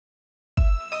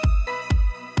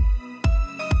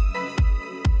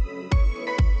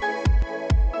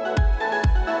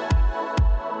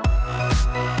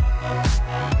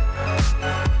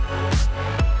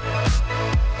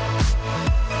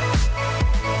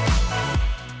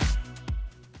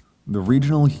The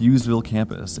regional Hughesville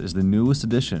campus is the newest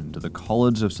addition to the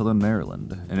College of Southern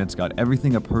Maryland, and it's got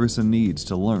everything a person needs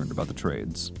to learn about the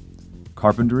trades.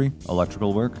 Carpentry,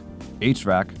 electrical work,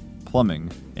 HVAC, plumbing,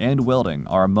 and welding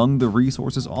are among the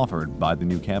resources offered by the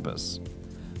new campus.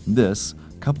 This,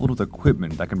 coupled with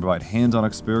equipment that can provide hands-on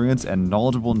experience and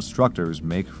knowledgeable instructors,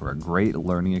 make for a great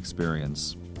learning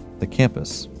experience. The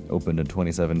campus, opened in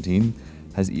 2017,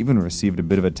 has even received a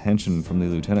bit of attention from the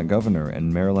Lieutenant Governor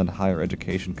and Maryland Higher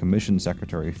Education Commission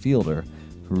Secretary Fielder,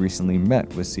 who recently met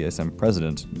with CSM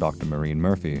President Dr. Maureen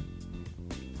Murphy.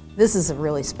 This is a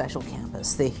really special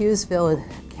campus. The Hughesville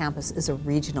campus is a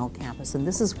regional campus, and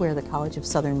this is where the College of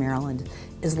Southern Maryland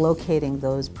is locating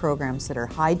those programs that are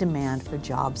high demand for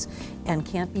jobs and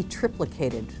can't be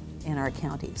triplicated in our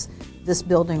counties. This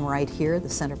building right here, the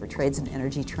Center for Trades and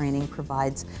Energy Training,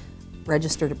 provides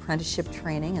registered apprenticeship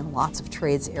training in lots of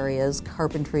trades areas: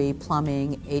 carpentry,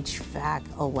 plumbing, HVAC,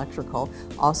 electrical,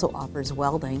 also offers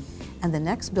welding. And the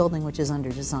next building, which is under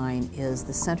design, is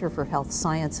the Center for Health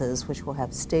Sciences, which will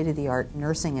have state-of-the-art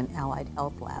nursing and allied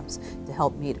health labs to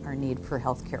help meet our need for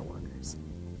healthcare workers.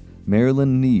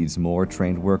 Maryland needs more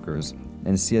trained workers,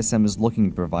 and CSM is looking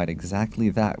to provide exactly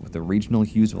that with the regional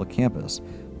Hughesville campus,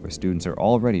 where students are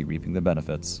already reaping the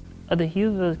benefits. The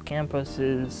Hughesville campus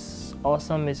is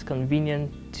awesome. It's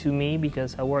convenient to me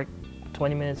because I work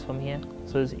 20 minutes from here,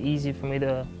 so it's easy for me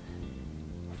to,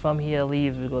 from here,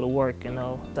 leave to go to work, you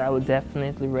know. So I would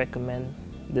definitely recommend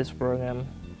this program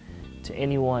to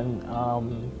anyone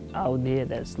out there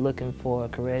that's looking for a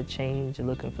career change and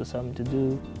looking for something to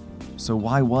do. So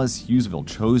why was Hughesville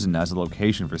chosen as a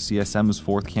location for CSM's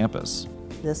fourth campus?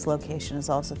 This location is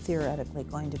also theoretically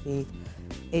going to be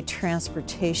a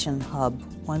transportation hub.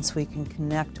 Once we can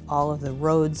connect all of the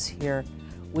roads here,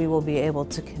 we will be able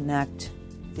to connect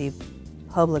the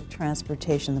public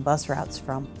transportation, the bus routes,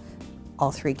 from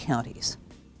all three counties.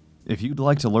 If you'd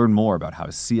like to learn more about how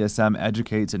CSM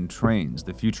educates and trains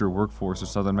the future workforce of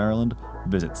Southern Maryland,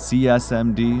 visit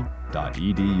csmd.edu.